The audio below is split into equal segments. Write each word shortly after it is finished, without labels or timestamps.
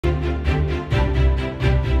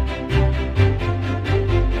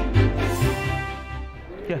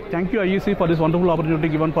Yeah, thank you IEC for this wonderful opportunity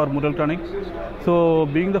given for Murrelektronik. So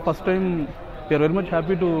being the first time, we are very much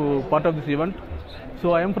happy to part of this event.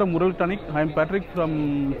 So I am from Murrelektronik. I am Patrick from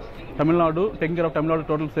Tamil Nadu, taking care of Tamil Nadu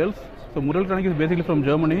total sales. So Murrelektronik is basically from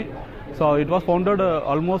Germany. So it was founded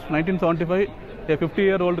almost 1975, a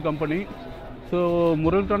 50-year-old company. So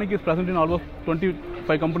Murrelektronik is present in almost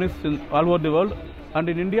 25 companies all over the world. And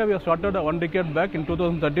in India, we have started 1 decade back in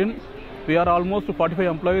 2013. We are almost 45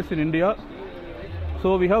 employees in India.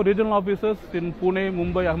 So we have regional offices in Pune,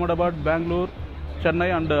 Mumbai, Ahmedabad, Bangalore, Chennai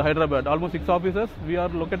and Hyderabad. Almost 6 offices. We are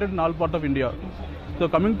located in all parts of India. So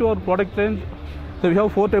coming to our product range, so we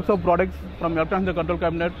have 4 types of products from electronic control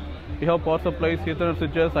cabinet. We have power supplies, Ethernet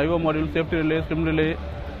switches, I/O modules, safety relays, SIM relay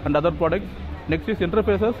and other products. Next is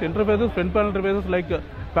interfaces. Interfaces, front panel interfaces like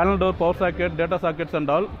panel door, power socket, data sockets and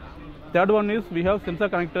all. Third one is we have sensor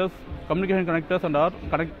connectors, communication connectors and our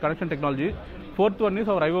connection technology. Fourth one is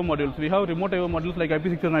our I/O modules. We have remote I/O modules like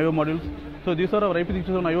IP67 I/O modules. So these are our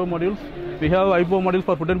IP67 I/O modules. We have I/O modules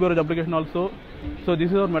for food and beverage application also. So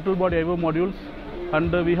this is our metal body I/O modules.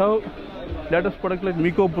 And we have latest product like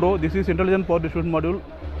Miko Pro. This is intelligent power distribution module.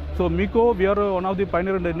 So Miko, we are one of the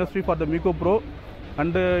pioneer in the industry for the Miko Pro.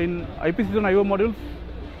 And in IP67 I/O modules,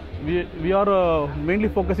 we are mainly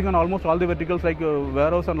focusing on almost all the verticals like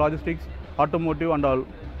warehouse and logistics, automotive and all.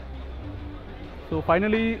 So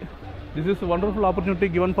finally, this is a wonderful opportunity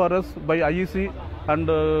given for us by IEC, and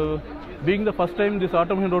being the first time this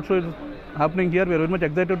Automation Road Show is happening here, we are very much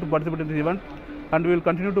excited to participate in this event, and we will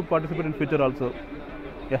continue to participate in future also.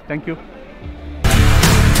 Yeah, thank you.